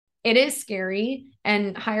it is scary,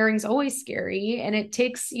 and hiring's always scary, and it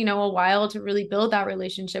takes, a while to really build that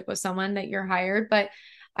relationship with someone that you're hired. But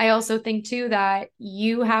I also think too that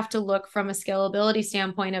you have to look from a scalability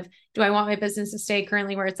standpoint of, do I want my business to stay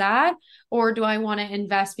currently where it's at, or do I want to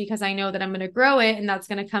invest because I know that I'm going to grow it and that's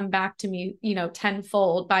going to come back to me,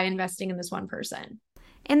 tenfold by investing in this one person.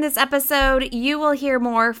 In this episode, you will hear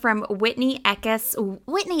more from Whitney Eckes.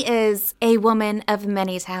 Whitney is a woman of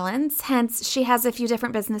many talents, hence she has a few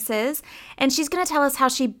different businesses, and she's going to tell us how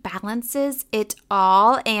she balances it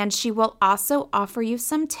all, and she will also offer you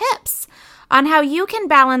some tips on how you can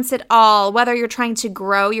balance it all, whether you're trying to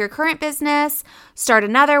grow your current business, start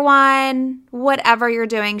another one, whatever you're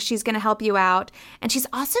doing, she's going to help you out. And she's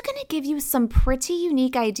also going to give you some pretty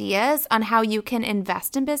unique ideas on how you can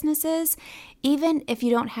invest in businesses, even if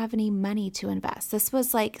you don't have any money to invest. This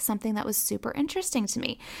was like something that was super interesting to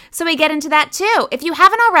me. So we get into that too. If you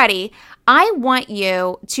haven't already, I want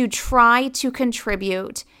you to try to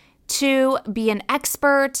contribute to be an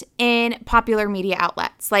expert in popular media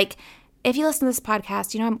outlets. Like, if you listen to this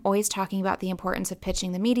podcast, I'm always talking about the importance of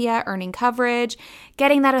pitching the media, earning coverage,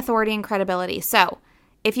 getting that authority and credibility. So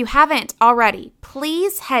if you haven't already,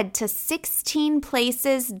 please head to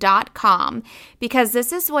 16places.com, because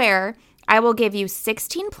this is where I will give you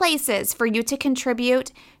 16 places for you to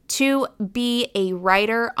contribute to be a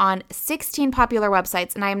writer on 16 popular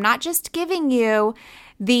websites. And I am not just giving you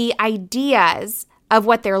the ideas of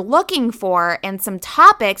what they're looking for and some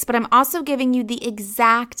topics, but I'm also giving you the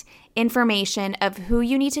exact information of who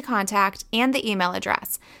you need to contact and the email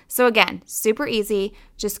address. So again, super easy.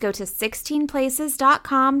 Just go to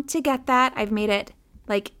 16places.com to get that. I've made it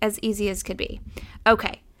like as easy as could be.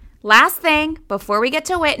 Okay. Last thing before we get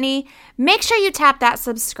to Whitney, make sure you tap that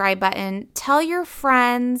subscribe button. Tell your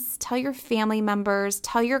friends, tell your family members,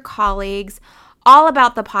 tell your colleagues all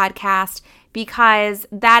about the podcast, because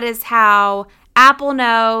that is how Apple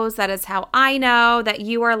knows, that is how I know that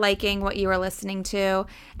you are liking what you are listening to,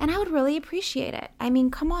 and I would really appreciate it. I mean,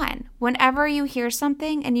 come on. Whenever you hear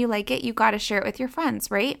something and you like it, you got to share it with your friends,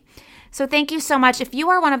 right? So thank you so much. If you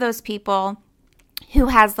are one of those people who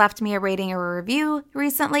has left me a rating or a review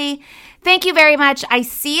recently, thank you very much. I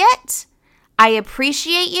see it. I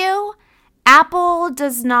appreciate you. Apple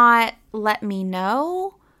does not let me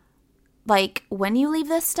know like when you leave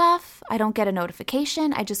this stuff. I don't get a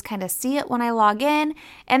notification. I just kind of see it when I log in.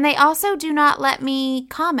 And they also do not let me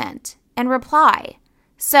comment and reply.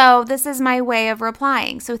 So this is my way of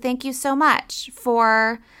replying. So thank you so much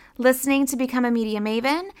for listening to Become a Media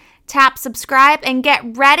Maven. Tap subscribe and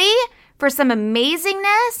get ready for some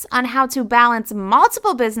amazingness on how to balance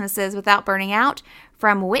multiple businesses without burning out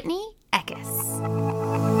from Whitney Eckes.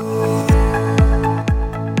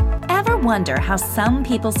 Wonder how some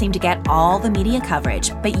people seem to get all the media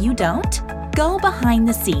coverage, but you don't? Go behind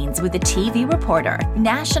the scenes with a TV reporter,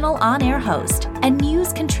 national on-air host, and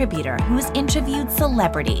news contributor who's interviewed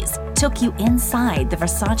celebrities, took you inside the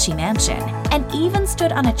Versace mansion, and even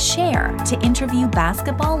stood on a chair to interview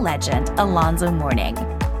basketball legend Alonzo Mourning.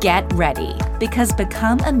 Get ready, because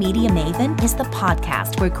Become a Media Maven is the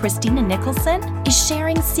podcast where Christina Nicholson is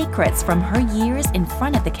sharing secrets from her years in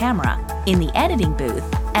front of the camera, in the editing booth,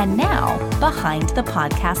 and now behind the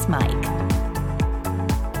podcast mic.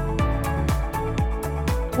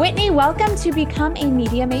 Whitney, welcome to Become a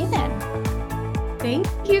Media Maven. Thank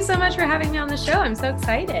you so much for having me on the show. I'm so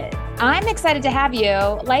excited. I'm excited to have you.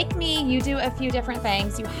 Like me, you do a few different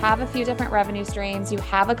things. You have a few different revenue streams. You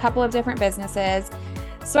have a couple of different businesses.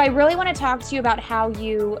 So I really want to talk to you about how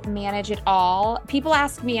you manage it all. People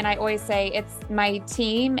ask me, and I always say it's my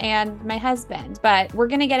team and my husband, but we're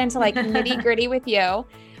going to get into like nitty gritty with you.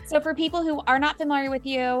 So for people who are not familiar with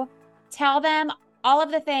you, tell them all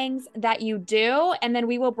of the things that you do, and then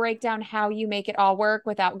we will break down how you make it all work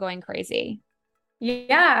without going crazy.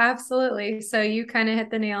 Yeah, absolutely. So you kind of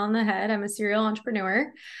hit the nail on the head. I'm a serial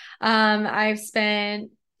entrepreneur. I've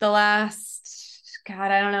spent the last,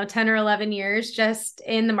 I don't know, 10 or 11 years just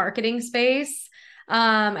in the marketing space.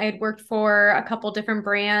 I had worked for a couple different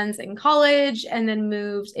brands in college and then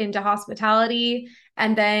moved into hospitality.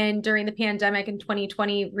 And then during the pandemic in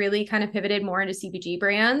 2020, really kind of pivoted more into CPG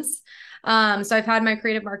brands. So I've had my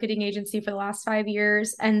creative marketing agency for the last 5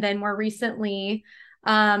 years. And then more recently,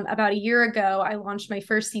 about a year ago, I launched my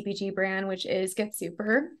first CPG brand, which is Get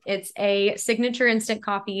Super. It's a signature instant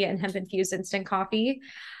coffee and hemp infused instant coffee.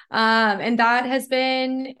 And that has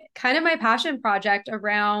been kind of my passion project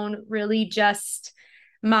around really just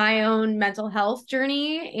my own mental health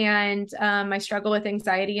journey and my struggle with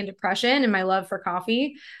anxiety and depression and my love for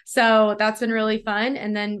coffee. So that's been really fun.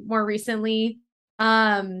 And then more recently,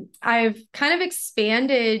 I've kind of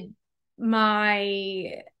expanded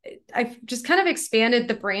I've just kind of expanded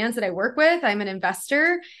the brands that I work with. I'm an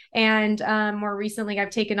investor, and more recently, I've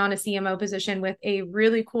taken on a CMO position with a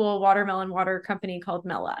really cool watermelon water company called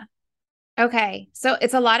Mela. Okay. So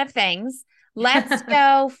it's a lot of things. Let's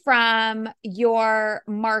go from your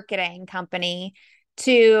marketing company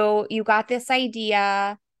to you got this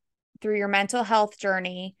idea through your mental health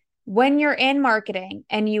journey. When you're in marketing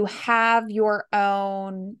and you have your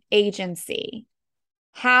own agency,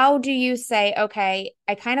 how do you say, okay,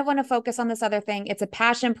 I kind of want to focus on this other thing. It's a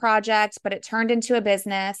passion project, but it turned into a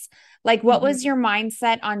business. Like, what was Mhm. your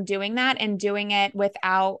mindset on doing that and doing it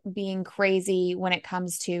without being crazy when it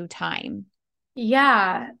comes to time?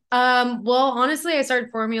 Yeah. Well, honestly, I started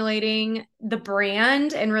formulating the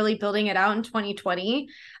brand and really building it out in 2020.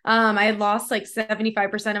 I had lost like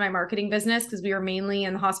 75% of my marketing business because we were mainly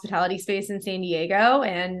in the hospitality space in San Diego.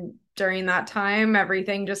 And during that time,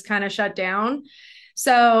 everything just kind of shut down.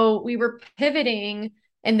 So we were pivoting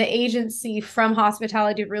in the agency from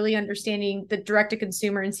hospitality to really understanding the direct to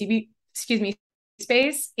consumer and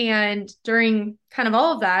space. And during kind of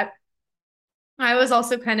all of that, I was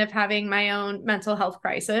also kind of having my own mental health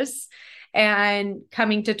crisis and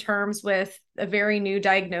coming to terms with a very new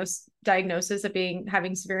diagnosis of being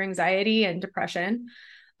having severe anxiety and depression.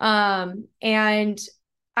 And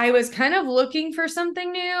I was kind of looking for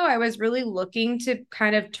something new. I was really looking to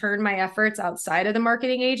kind of turn my efforts outside of the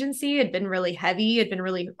marketing agency. It had been really heavy, it had been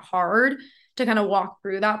really hard to kind of walk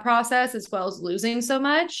through that process as well as losing so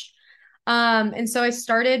much. And so I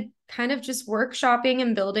started kind of just workshopping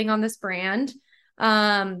and building on this brand.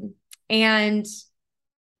 Um, and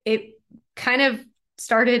it kind of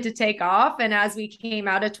started to take off. And as we came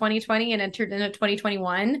out of 2020 and entered into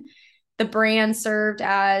 2021, the brand served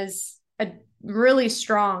as a really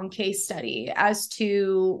strong case study as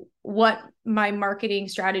to what my marketing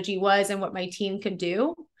strategy was and what my team could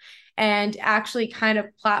do. And actually kind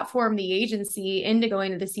of platform the agency into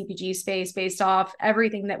going to the CPG space based off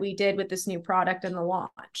everything that we did with this new product and the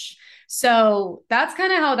launch. So that's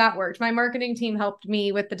kind of how that worked. My marketing team helped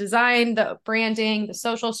me with the design, the branding, the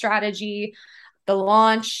social strategy, the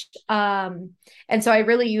launch. And so I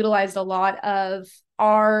really utilized a lot of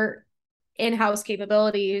our in-house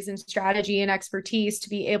capabilities and strategy and expertise to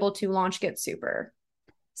be able to launch Get Super.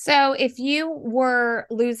 So, if you were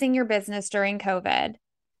losing your business during COVID,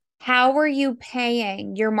 how were you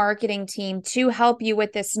paying your marketing team to help you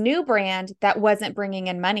with this new brand that wasn't bringing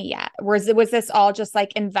in money yet? Was this all just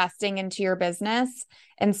like investing into your business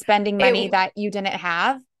and spending money It, that you didn't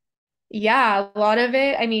have? yeah, a lot of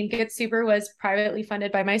it. I mean, Get Super was privately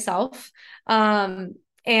funded by myself.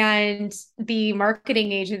 And the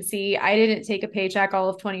marketing agency, I didn't take a paycheck all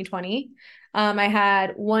of 2020. I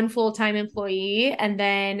had one full-time employee, and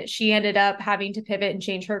then she ended up having to pivot and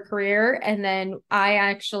change her career. And then I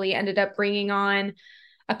actually ended up bringing on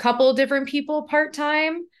a couple different people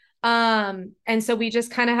part-time. And so we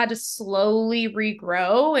just kind of had to slowly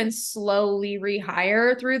regrow and slowly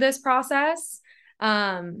rehire through this process.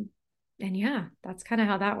 Um, and yeah, that's kind of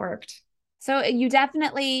how that worked. So you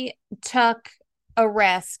definitely took a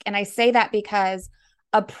risk. And I say that because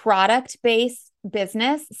a product-based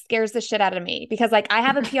business scares the shit out of me because like I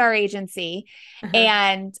have a PR agency Uh-huh.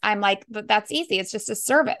 and I'm like, that's easy. It's just a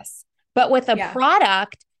service. But with a Yeah.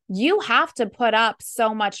 product, you have to put up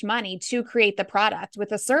so much money to create the product.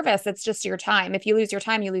 With a service, it's just your time. If you lose your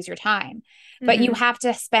time, you lose your time. But you Hmm. have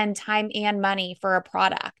to spend time and money for a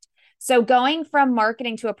product. So going from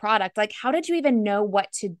marketing to a product, like how did you even know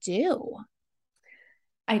what to do?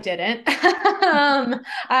 I didn't.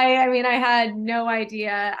 I mean, I had no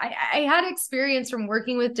idea. I had experience from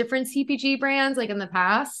working with different CPG brands like in the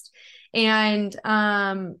past. And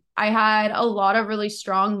I had a lot of really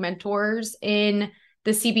strong mentors in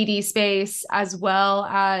the CBD space as well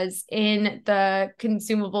as in the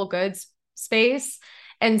consumable goods space.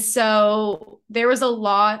 And so there was a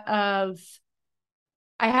lot of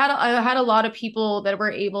I had a lot of people that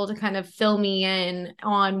were able to kind of fill me in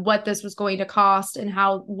on what this was going to cost and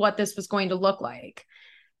how what this was going to look like.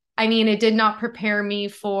 I mean, it did not prepare me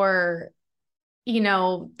for,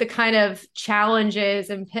 the kind of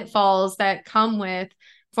challenges and pitfalls that come with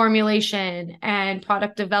formulation and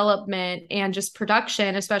product development and just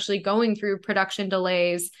production, especially going through production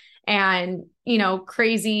delays and,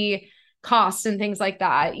 crazy costs and things like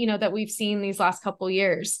that, that we've seen these last couple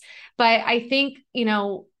years. But I think,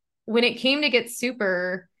 when it came to Get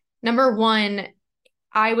Super, number one,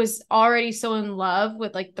 I was already so in love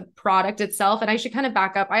with like the product itself. And I should kind of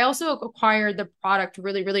back up. I also acquired the product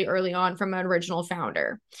really, really early on from an original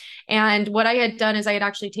founder. And what I had done is I had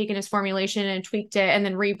actually taken his formulation and tweaked it and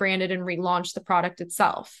then rebranded and relaunched the product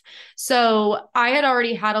itself. So I had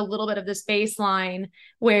already had a little bit of this baseline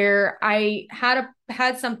where I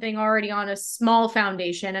had something already on a small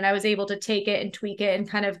foundation, and I was able to take it and tweak it and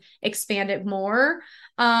kind of expand it more.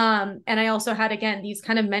 And I also had, again, these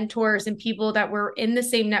kind of mentors and people that were in the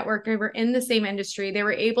same network, they were in the same industry. They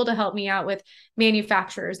were able to help me out with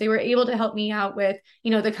manufacturers. They were able to help me out with,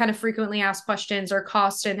 the kind of frequently asked questions or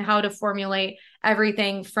cost and how to formulate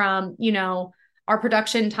everything from, our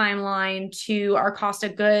production timeline to our cost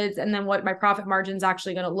of goods, and then what my profit margin is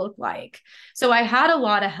actually going to look like. So I had a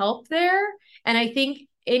lot of help there. And I think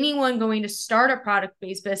anyone going to start a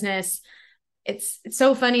product-based business, it's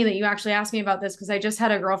so funny that you actually asked me about this, because I just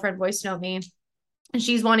had a girlfriend voice note me, and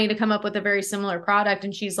she's wanting to come up with a very similar product.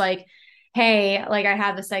 And she's like, hey, like I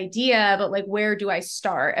have this idea, but like, where do I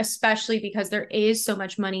start? Especially because there is so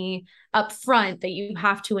much money up front that you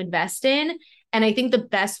have to invest in. And I think the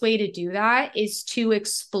best way to do that is to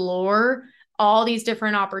explore all these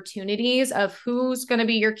different opportunities of who's going to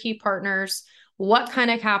be your key partners, what kind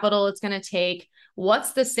of capital it's going to take,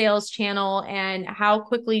 what's the sales channel, and how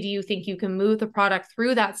quickly do you think you can move the product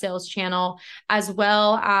through that sales channel, as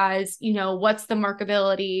well as, what's the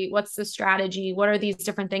marketability, what's the strategy, what are these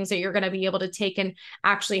different things that you're going to be able to take and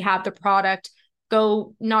actually have the product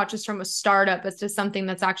go not just from a startup, but to something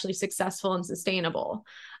that's actually successful and sustainable.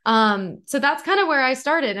 So that's kind of where I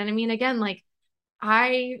started. And I mean, again, like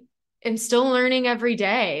I am still learning every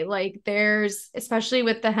day. Like especially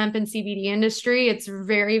with the hemp and CBD industry, it's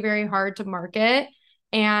very, very hard to market.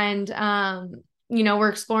 And, we're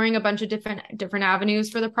exploring a bunch of different avenues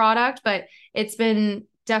for the product, but it's been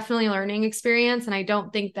definitely a learning experience. And I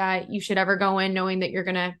don't think that you should ever go in knowing that you're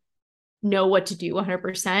going to know what to do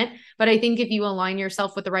 100%. But I think if you align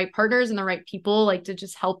yourself with the right partners and the right people, like to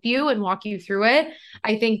just help you and walk you through it,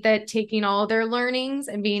 I think that taking all their learnings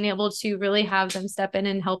and being able to really have them step in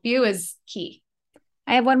and help you is key.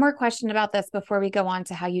 I have one more question about this before we go on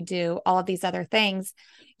to how you do all of these other things.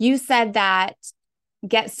 You said that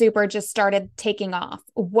Get Super just started taking off.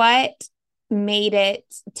 What made it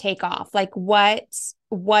take off? Like, what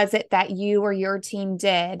was it that you or your team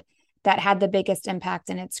did that had the biggest impact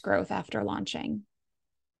in its growth after launching?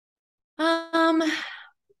 I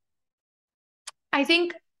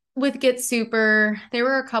think with Get Super, there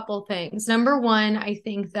were a couple things. Number one, I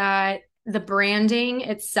think that the branding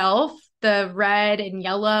itself, the red and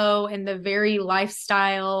yellow and the very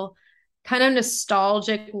lifestyle, kind of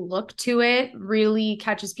nostalgic look to it really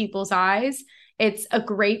catches people's eyes. It's a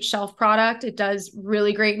great shelf product. It does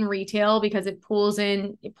really great in retail because it pulls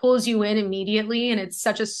you in immediately. And it's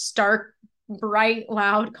such a stark, bright,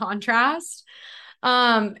 loud contrast.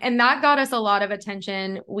 And that got us a lot of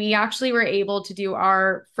attention. We actually were able to do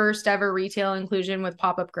our first ever retail inclusion with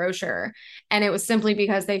Pop-Up Grocer. And it was simply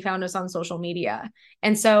because they found us on social media.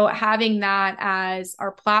 And so having that as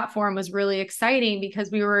our platform was really exciting because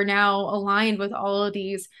we were now aligned with all of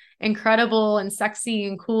these incredible and sexy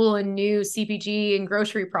and cool and new CPG and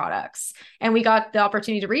grocery products. And we got the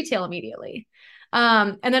opportunity to retail immediately.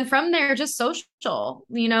 And then from there, just social,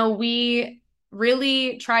 we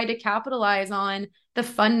really tried to capitalize on the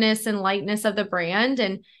funness and lightness of the brand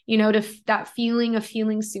and, that feeling of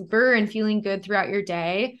feeling super and feeling good throughout your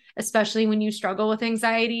day, especially when you struggle with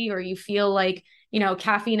anxiety or you feel like,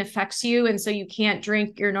 caffeine affects you. And so you can't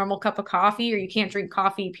drink your normal cup of coffee or you can't drink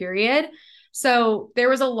coffee, period. So there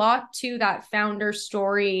was a lot to that founder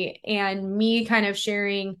story and me kind of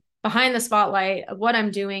sharing behind the spotlight of what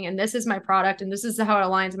I'm doing. And this is my product. And this is how it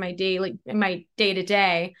aligns in my day, like in my day to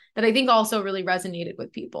day, that I think also really resonated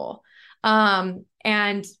with people. And,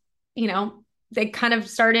 they kind of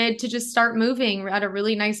started to just start moving at a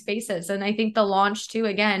really nice basis. And I think the launch too,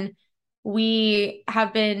 again,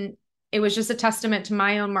 it was just a testament to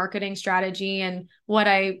my own marketing strategy and what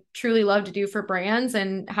I truly love to do for brands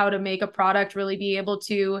and how to make a product really be able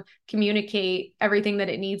to communicate everything that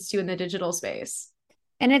it needs to in the digital space.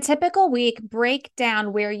 In a typical week, break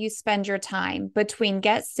down where you spend your time between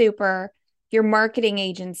Get Super, your marketing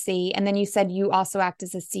agency, and then you said you also act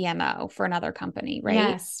as a CMO for another company, right?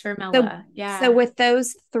 Yes, for Mela. So with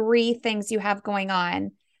those three things you have going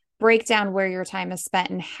on, break down where your time is spent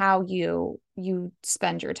and how you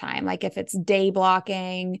spend your time. Like if it's day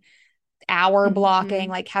blocking, hour blocking,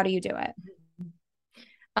 like how do you do it?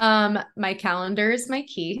 My calendar is my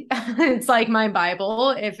key. It's like my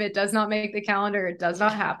Bible. If it does not make the calendar, it does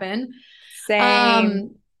not happen.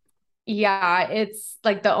 Same. Yeah, it's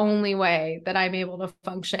like the only way that I'm able to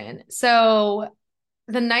function. So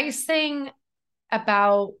the nice thing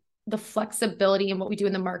about the flexibility in what we do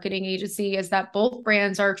in the marketing agency is that both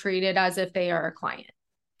brands are treated as if they are a client.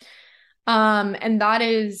 And that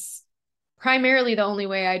is primarily the only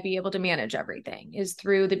way I'd be able to manage everything is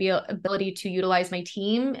through the ability to utilize my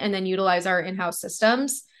team and then utilize our in-house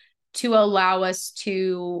systems to allow us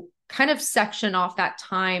to kind of section off that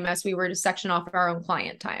time as we were to section off our own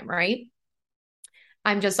client time, right?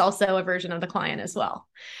 I'm just also a version of the client as well.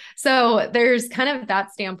 So there's kind of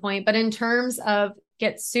that standpoint. But in terms of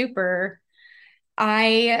Get Super,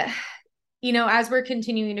 as we're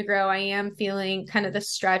continuing to grow, I am feeling kind of the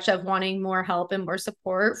stretch of wanting more help and more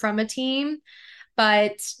support from a team.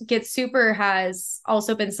 But Get Super has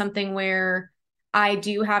also been something where I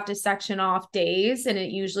do have to section off days, and it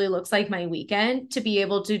usually looks like my weekend to be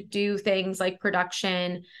able to do things like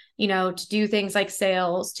production, to do things like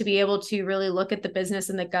sales, to be able to really look at the business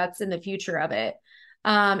and the guts and the future of it.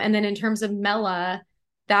 And then in terms of Mela,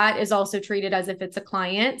 that is also treated as if it's a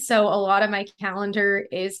client. So a lot of my calendar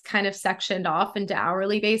is kind of sectioned off into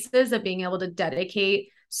hourly basis of being able to dedicate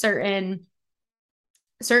certain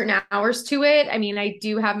hours to it. I mean, I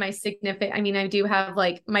do have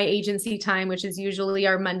like my agency time, which is usually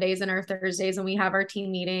our Mondays and our Thursdays, and we have our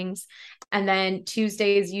team meetings. And then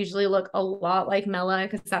Tuesdays usually look a lot like Mela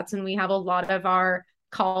because that's when we have a lot of our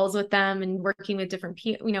calls with them and working with different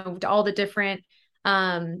people, all the different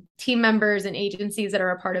team members and agencies that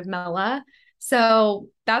are a part of Mela. So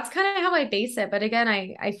that's kind of how I base it. But again,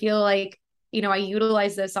 I feel like, I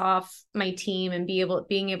utilize this off my team and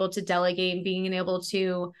being able to delegate and being able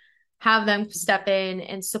to have them step in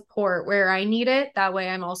and support where I need it. That way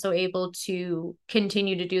I'm also able to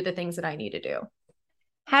continue to do the things that I need to do.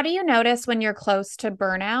 How do you notice when you're close to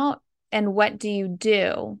burnout, and what do you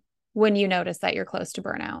do when you notice that you're close to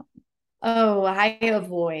burnout? Oh, I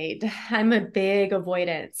avoid. I'm a big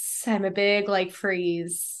avoidance. I'm a big like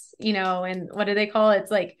freeze, and what do they call it?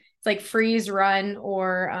 It's like freeze, run,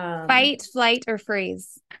 or fight, flight, or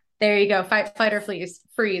freeze. There you go. Fight, flight, or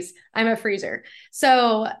freeze. I'm a freezer.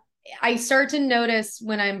 So I start to notice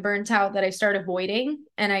when I'm burnt out that I start avoiding,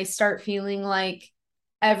 and I start feeling like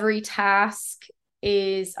every task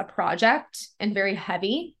is a project and very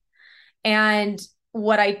heavy. And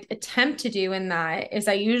what I attempt to do in that is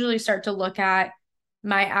I usually start to look at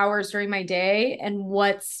my hours during my day and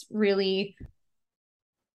what's really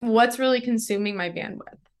consuming my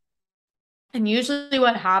bandwidth. And usually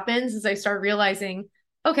what happens is I start realizing,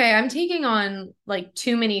 okay, I'm taking on like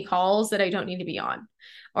too many calls that I don't need to be on,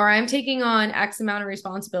 or I'm taking on X amount of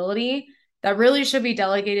responsibility that really should be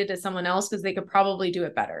delegated to someone else because they could probably do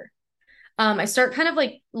it better. I start kind of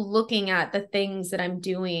like looking at the things that I'm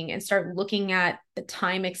doing and start looking at the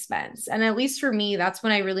time expense. And at least for me, that's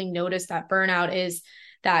when I really notice that burnout is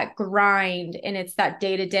that grind, and it's that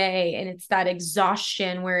day to day, and it's that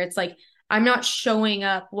exhaustion where it's like, I'm not showing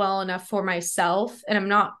up well enough for myself, and I'm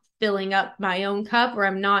not filling up my own cup, or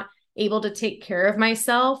I'm not able to take care of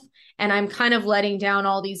myself. And I'm kind of letting down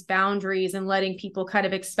all these boundaries and letting people kind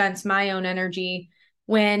of expense my own energy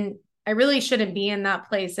when I really shouldn't be in that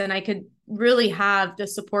place. And I could really have the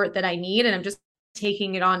support that I need. And I'm just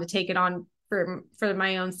taking it on to take it on for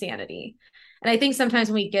my own sanity. And I think sometimes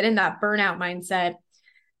when we get in that burnout mindset,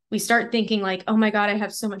 we start thinking like, oh my God, I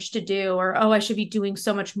have so much to do, or, oh, I should be doing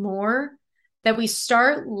so much more, that we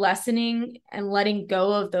start lessening and letting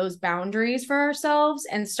go of those boundaries for ourselves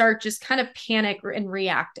and start just kind of panic and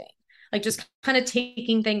reacting, like just kind of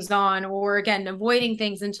taking things on, or again, avoiding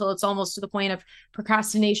things until it's almost to the point of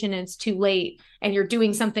procrastination and it's too late and you're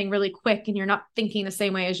doing something really quick and you're not thinking the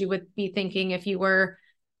same way as you would be thinking if you were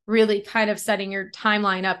really kind of setting your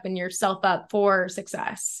timeline up and yourself up for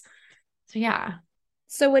success. So yeah.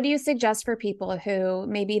 So what do you suggest for people who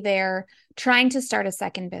maybe they're trying to start a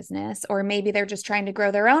second business, or maybe they're just trying to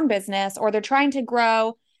grow their own business, or they're trying to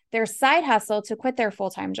grow their side hustle to quit their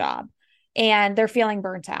full-time job and they're feeling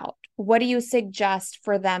burnt out? What do you suggest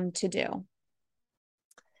for them to do?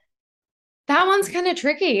 That one's kind of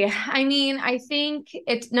tricky. I mean, I think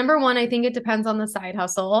it's number one, I think it depends on the side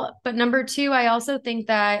hustle. But number two, I also think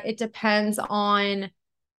that it depends on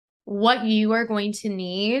what you are going to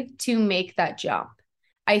need to make that jump.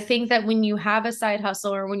 I think that when you have a side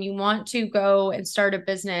hustle or when you want to go and start a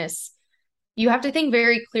business, you have to think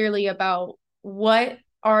very clearly about what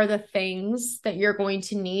are the things that you're going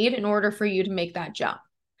to need in order for you to make that jump.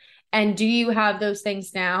 And do you have those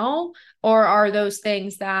things now, or are those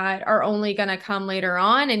things that are only going to come later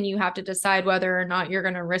on, and you have to decide whether or not you're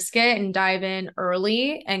going to risk it and dive in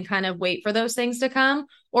early and kind of wait for those things to come,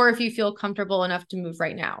 or if you feel comfortable enough to move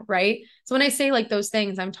right now, right? So when I say like those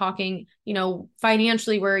things, I'm talking,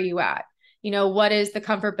 financially, where are you at? What is the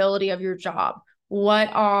comfortability of your job? What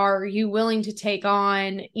are you willing to take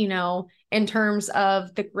on, in terms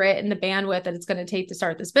of the grit and the bandwidth that it's going to take to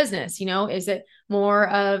start this business? Is it more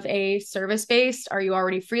of a service based? Are you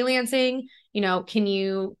already freelancing? Can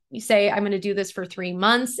you say, I'm going to do this for 3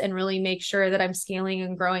 months and really make sure that I'm scaling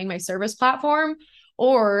and growing my service platform?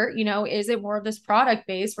 Or, is it more of this product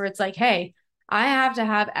base where it's like, hey, I have to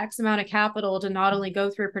have X amount of capital to not only go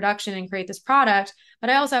through production and create this product, but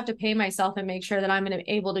I also have to pay myself and make sure that I'm going to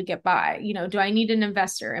be able to get by. Do I need an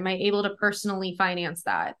investor? Am I able to personally finance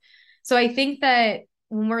that? So I think that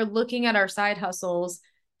when we're looking at our side hustles,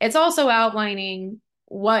 it's also outlining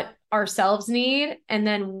what ourselves need, and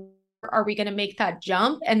then are we going to make that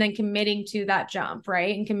jump, and then committing to that jump,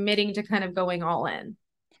 right? And committing to kind of going all in.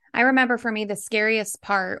 I remember for me, the scariest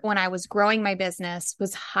part when I was growing my business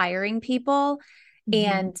was hiring people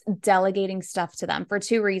and delegating stuff to them for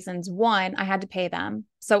two reasons. One, I had to pay them.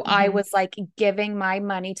 So I was like giving my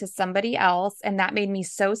money to somebody else, and that made me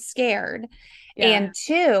so scared. Yeah. And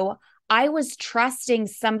two, I was trusting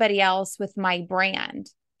somebody else with my brand.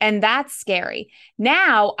 And that's scary.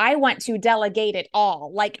 Now I want to delegate it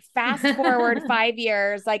all. Like fast forward 5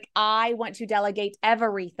 years, like I want to delegate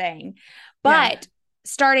everything. But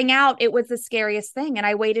starting out, it was the scariest thing. And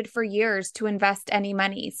I waited for years to invest any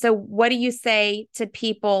money. So what do you say to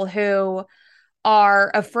people who are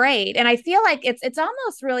afraid? And I feel like it's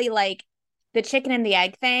almost really like the chicken and the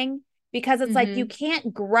egg thing, because it's like you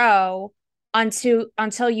can't grow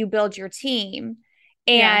until you build your team.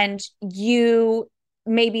 And you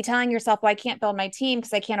may be telling yourself, well, I can't build my team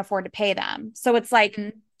because I can't afford to pay them. So it's like,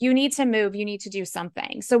 you need to move, you need to do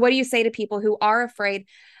something. So what do you say to people who are afraid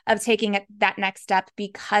of taking that next step,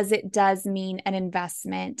 because it does mean an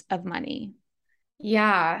investment of money?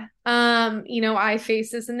 Yeah. I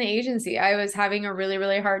faced this in the agency. I was having a really,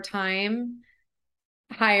 really hard time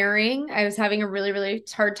hiring. I was having a really, really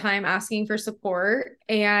hard time asking for support,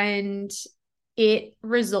 and it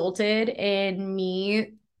resulted in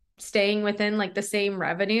me staying within like the same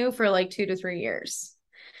revenue for like 2 to 3 years.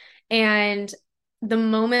 And the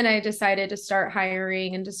moment I decided to start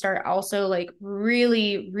hiring and to start also like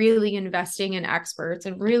really, really investing in experts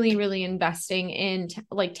and really, really investing in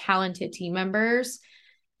like talented team members,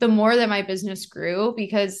 the more that my business grew,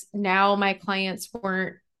 because now my clients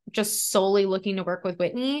weren't just solely looking to work with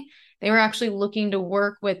Whitney. They were actually looking to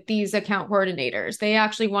work with these account coordinators. They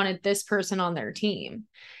actually wanted this person on their team.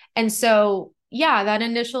 And so yeah, that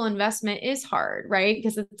initial investment is hard, right?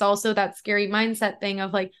 Because it's also that scary mindset thing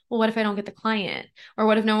of like, well, what if I don't get the client? Or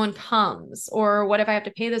what if no one comes? Or what if I have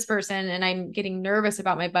to pay this person and I'm getting nervous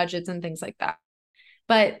about my budgets and things like that?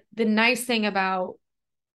 But the nice thing about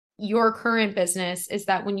your current business is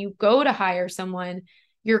that when you go to hire someone,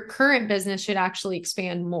 your current business should actually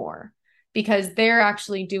expand more, because they're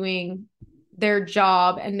actually doing their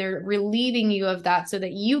job and they're relieving you of that so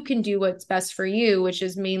that you can do what's best for you, which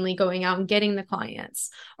is mainly going out and getting the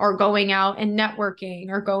clients, or going out and networking,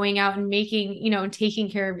 or going out and making, and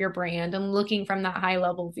taking care of your brand and looking from that high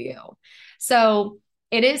level view. So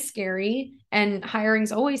it is scary, and hiring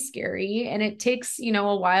is always scary, and it takes,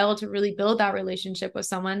 a while to really build that relationship with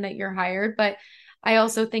someone that you're hired. But I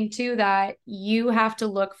also think too that you have to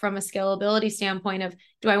look from a scalability standpoint of,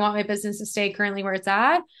 do I want my business to stay currently where it's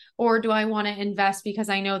at? Or do I want to invest because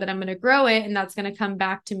I know that I'm going to grow it and that's going to come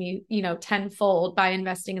back to me, tenfold by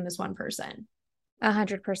investing in this one person?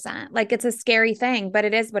 100%. Like it's a scary thing, but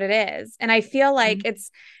it is what it is. And I feel like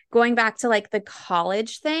it's going back to like the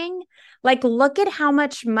college thing. Like, look at how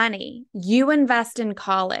much money you invest in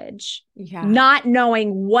college, not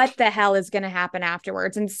knowing what the hell is going to happen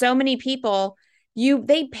afterwards. And so many people,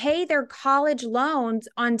 they pay their college loans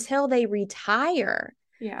until they retire.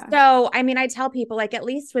 Yeah. So, I mean, I tell people, like, at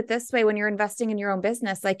least with this way, when you're investing in your own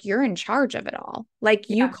business, like you're in charge of it all. Like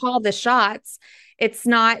you call the shots. It's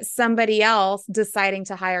not somebody else deciding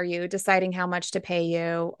to hire you, deciding how much to pay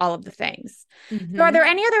you, all of the things. So are there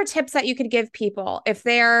any other tips that you could give people if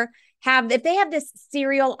they have this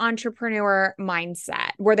serial entrepreneur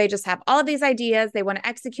mindset where they just have all of these ideas, they want to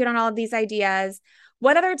execute on all of these ideas?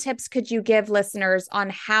 What other tips could you give listeners on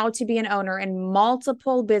how to be an owner in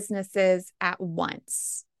multiple businesses at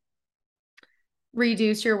once?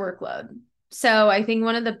 Reduce your workload. So I think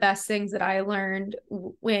one of the best things that I learned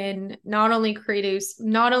when not only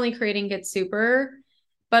creating Get Super,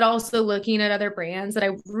 but also looking at other brands that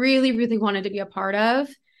I really, really wanted to be a part of,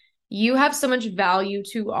 you have so much value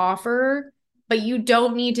to offer, but you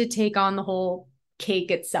don't need to take on the whole cake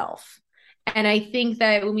itself. And I think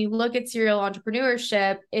that when we look at serial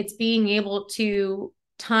entrepreneurship, it's being able to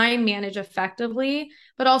time manage effectively,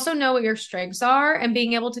 but also know what your strengths are and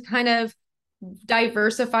being able to kind of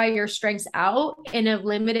diversify your strengths out in a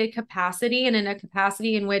limited capacity and in a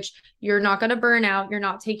capacity in which you're not going to burn out, you're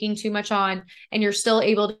not taking too much on, and you're still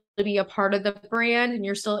able to be a part of the brand, and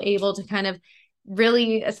you're still able to kind of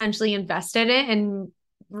really essentially invest in it and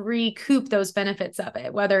recoup those benefits of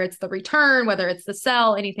it, whether it's the return, whether it's the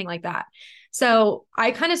sell, anything like that. So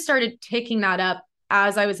I kind of started taking that up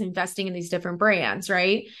as I was investing in these different brands,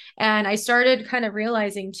 right? And I started kind of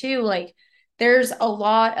realizing too, like, there's a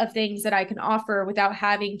lot of things that I can offer without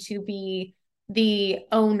having to be the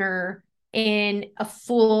owner in a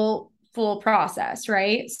full process,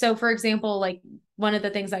 right? So for example, like one of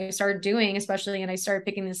the things I started doing, especially, and I started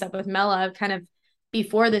picking this up with Mela kind of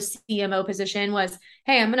before the CMO position, was,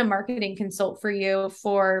 hey, I'm going to marketing consult for you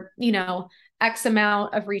for, X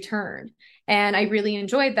amount of return. And I really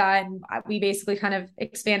enjoyed that. And we basically kind of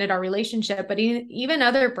expanded our relationship. But even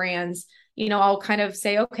other brands, I'll kind of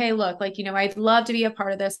say, okay, look, like, I'd love to be a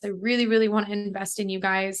part of this. I really, really want to invest in you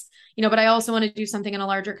guys, but I also want to do something in a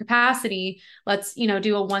larger capacity. Let's,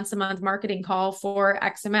 do a once a month marketing call for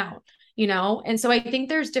X amount, And so I think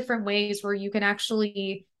there's different ways where you can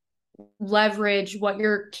actually leverage what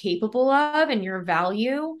you're capable of and your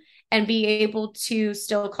value, and be able to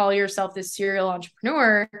still call yourself this serial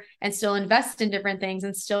entrepreneur and still invest in different things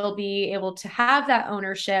and still be able to have that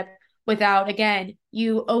ownership without, again,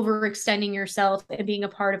 you overextending yourself and being a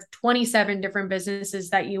part of 27 different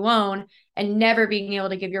businesses that you own and never being able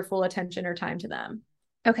to give your full attention or time to them.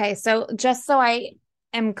 Okay. So just so I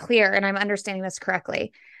am clear and I'm understanding this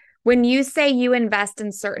correctly, when you say you invest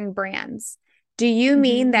in certain brands, do you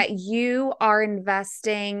mean that you are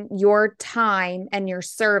investing your time and your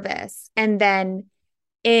service, and then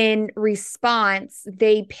in response,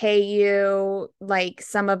 they pay you like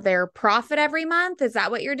some of their profit every month? Is that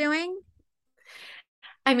what you're doing?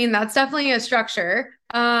 I mean, that's definitely a structure.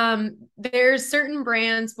 There's certain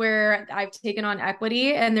brands where I've taken on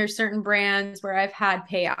equity, and there's certain brands where I've had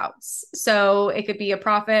payouts. So it could be a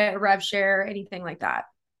profit, a rev share, anything like that.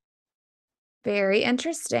 Very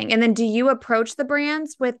interesting. And then do you approach the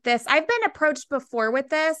brands with this? I've been approached before with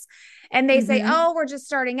this, and they say, oh, we're just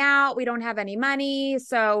starting out. We don't have any money.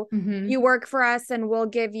 So you work for us and we'll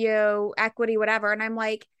give you equity, whatever. And I'm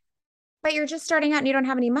like, but you're just starting out and you don't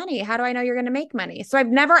have any money. How do I know you're going to make money? So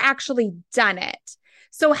I've never actually done it.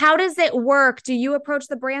 So how does it work? Do you approach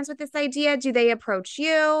the brands with this idea? Do they approach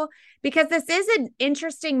you? Because this is an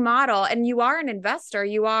interesting model, and you are an investor.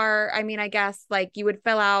 You are, I mean, I guess like you would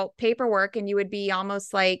fill out paperwork and you would be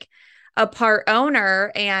almost like a part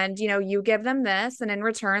owner, and, you give them this, and in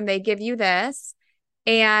return, they give you this.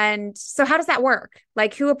 And so how does that work?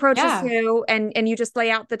 Like, who approaches who, and you just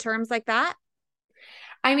lay out the terms like that?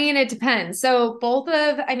 I mean, it depends. So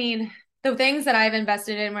the things that I've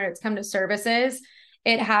invested in when it's come to services,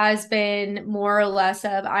 it has been more or less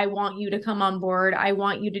of, I want you to come on board. I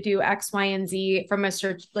want you to do X, Y, and Z from a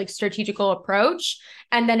strategical approach.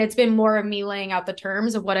 And then it's been more of me laying out the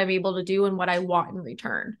terms of what I'm able to do and what I want in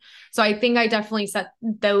return. So I think I definitely set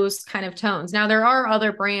those kind of tones. Now, there are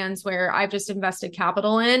other brands where I've just invested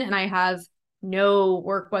capital in, and I have no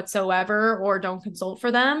work whatsoever or don't consult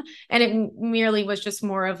for them. And it merely was just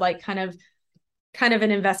more of like kind of an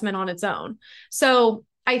investment on its own. So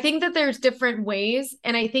I think that there's different ways.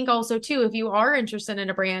 And I think also too, if you are interested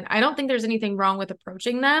in a brand, I don't think there's anything wrong with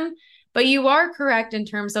approaching them, but you are correct in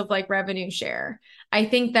terms of like revenue share. I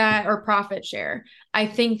think that, or profit share. I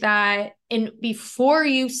think that before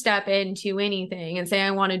you step into anything and say,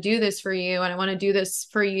 I want to do this for you, and I want to do this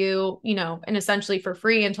for you, and essentially for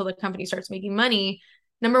free until the company starts making money.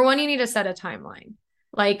 Number one, you need to set a timeline.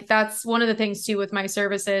 Like, that's one of the things too with my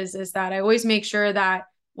services, is that I always make sure that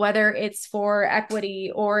whether it's for equity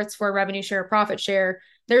or it's for revenue share or profit share,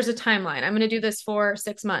 there's a timeline. I'm going to do this for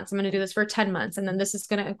 6 months. I'm going to do this for 10 months. And then this is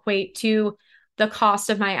going to equate to the cost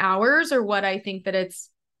of my hours, or what I think that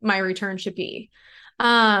my return should be.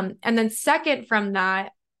 And then second from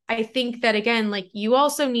that, I think that, again, like, you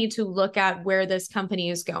also need to look at where this company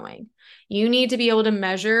is going. You need to be able to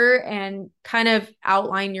measure and kind of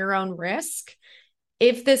outline your own risk.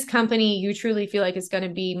 If this company you truly feel like is going to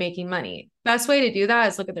be making money, best way to do that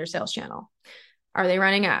is look at their sales channel. Are they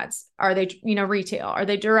running ads? Are they, retail? Are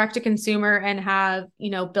they direct to consumer and have,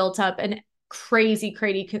 built up an crazy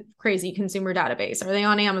consumer database? Are they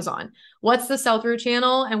on Amazon? What's the sell-through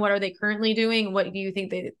channel, and what are they currently doing? What do you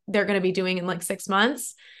think they're going to be doing in like 6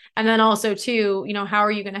 months? And then also too, how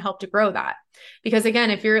are you going to help to grow that? Because again,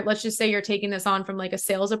 let's just say you're taking this on from like a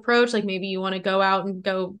sales approach, like maybe you want to go out and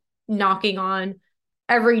go knocking on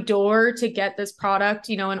every door to get this product,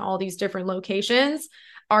 in all these different locations.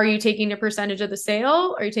 are you taking a percentage of the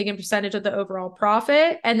sale? Are you taking a percentage of the overall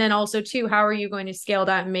profit? And then also too, how are you going to scale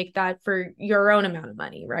that and make that for your own amount of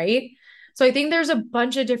money, right? So I think there's a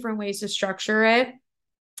bunch of different ways to structure it.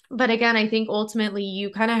 But again, I think ultimately you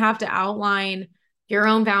kind of have to outline your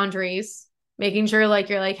own boundaries, making sure like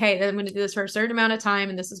you're like, hey, I'm going to do this for a certain amount of time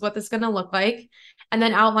and this is what this is going to look like. And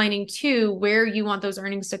then outlining too where you want those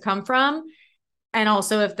earnings to come from. And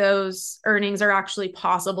also if those earnings are actually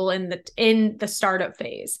possible in the startup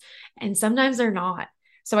phase. And sometimes they're not.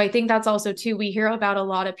 So I think that's also too, we hear about a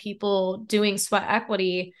lot of people doing sweat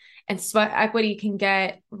equity, and sweat equity can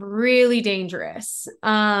get really dangerous.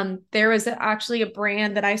 There was actually a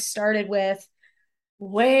brand that I started with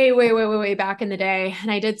way back in the day.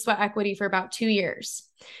 And I did sweat equity for about 2 years.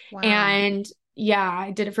 Wow. And yeah,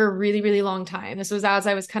 I did it for a really, really long time. This was as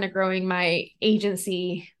I was kind of growing my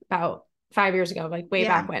agency about 5 years ago, like way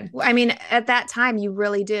back when. I mean, at that time, you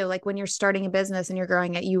really do. Like when you're starting a business and you're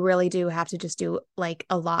growing it, you really do have to just do like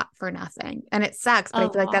a lot for nothing. And it sucks, but I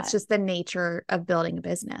feel like that's just the nature of building a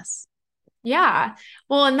business. Yeah.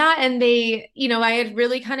 Well, and they, I had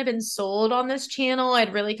really kind of been sold on this channel.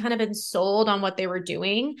 I'd really kind of been sold on what they were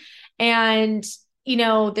doing. And,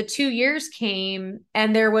 the 2 years came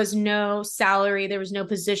and there was no salary. There was no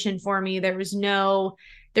position for me. There was no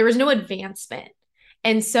advancement.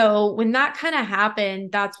 And so when that kind of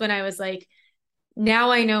happened, that's when I was like, now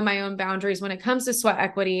I know my own boundaries when it comes to sweat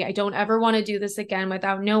equity. I don't ever want to do this again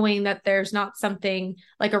without knowing that there's not something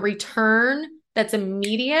like a return that's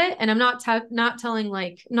immediate. And I'm not talking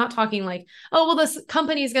like, oh, well, this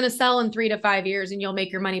company is going to sell in 3 to 5 years and you'll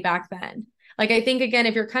make your money back then. Like, I think, again,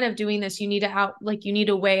 if you're kind of doing this, you need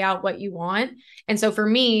to weigh out what you want. And so for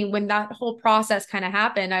me, when that whole process kind of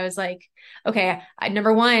happened, I was like, okay,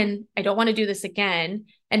 number one, I don't want to do this again.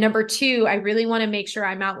 And number two, I really want to make sure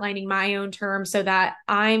I'm outlining my own terms so that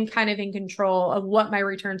I'm kind of in control of what my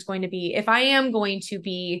return is going to be. If I am going to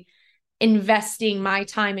be investing my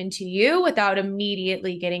time into you without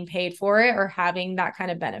immediately getting paid for it or having that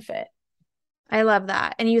kind of benefit. I love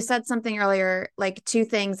that. And you said something earlier, like 2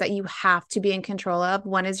 things that you have to be in control of.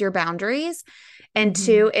 One is your boundaries, and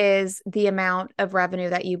 2 is the amount of revenue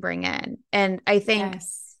that you bring in. And I think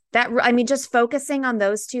just focusing on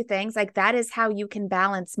those 2 things, like that is how you can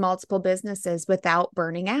balance multiple businesses without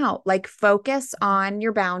burning out. Like focus on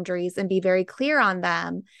your boundaries and be very clear on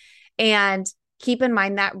them. And keep in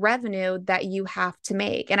mind that revenue that you have to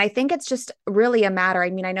make. And I think it's just really a matter. I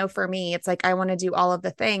mean, I know for me, it's like, I want to do all of the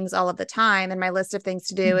things all of the time. And my list of things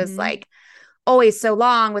to do is like always so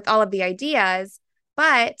long with all of the ideas.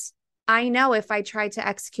 But I know if I try to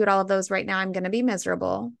execute all of those right now, I'm going to be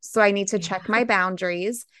miserable. So I need to check my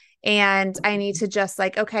boundaries, and I need to just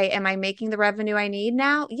like, okay, am I making the revenue I need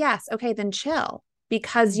now? Yes. Okay, then chill,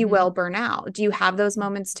 because you will burn out. Do you have those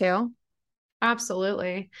moments too?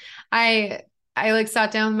 Absolutely. I like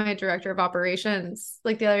sat down with my director of operations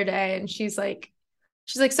like the other day, and she's like,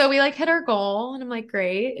 so we like hit our goal, and I'm like,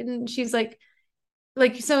 great. And she's like,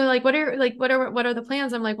 so like, what are the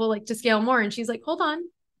plans? I'm like, well, like to scale more. And she's like, hold on.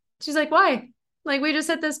 She's like, why? Like, we just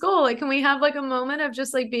hit this goal. Like, can we have like a moment of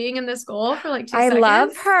just like being in this goal for like 2 seconds? I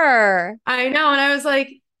love her. I know. And I was like,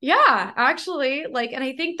 yeah, actually, like, and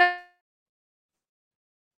I think that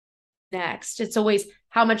next, it's always,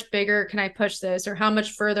 how much bigger can I push this, or how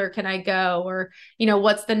much further can I go, or,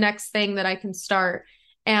 what's the next thing that I can start?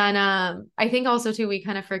 And I think also too, we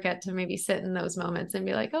kind of forget to maybe sit in those moments and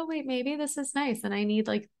be like, oh wait, maybe this is nice. And I need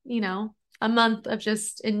like, a month of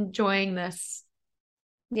just enjoying this.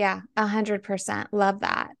 Yeah, 100%. Love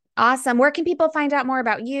that. Awesome. Where can people find out more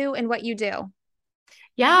about you and what you do?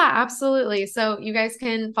 Yeah, absolutely. So you guys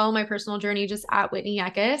can follow my personal journey just at Whitney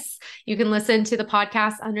Eckes. You can listen to the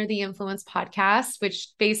podcast Under the Influence podcast, which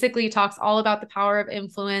basically talks all about the power of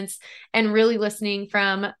influence and really listening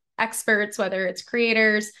from experts, whether it's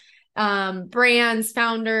creators, brands,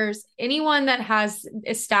 founders, anyone that has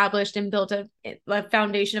established and built a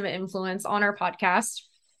foundation of influence on our podcast.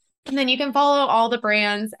 And then you can follow all the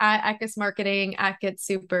brands at Eckes Marketing, at Get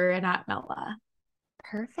Super, and at Mela.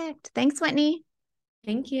 Perfect. Thanks, Whitney.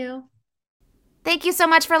 Thank you. Thank you so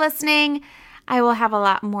much for listening. I will have a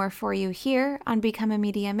lot more for you here on Become a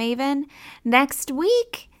Media Maven. Next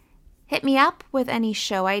week, hit me up with any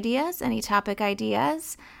show ideas, any topic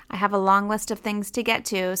ideas. I have a long list of things to get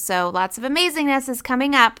to, so lots of amazingness is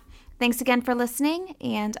coming up. Thanks again for listening,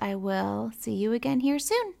 and I will see you again here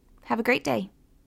soon. Have a great day.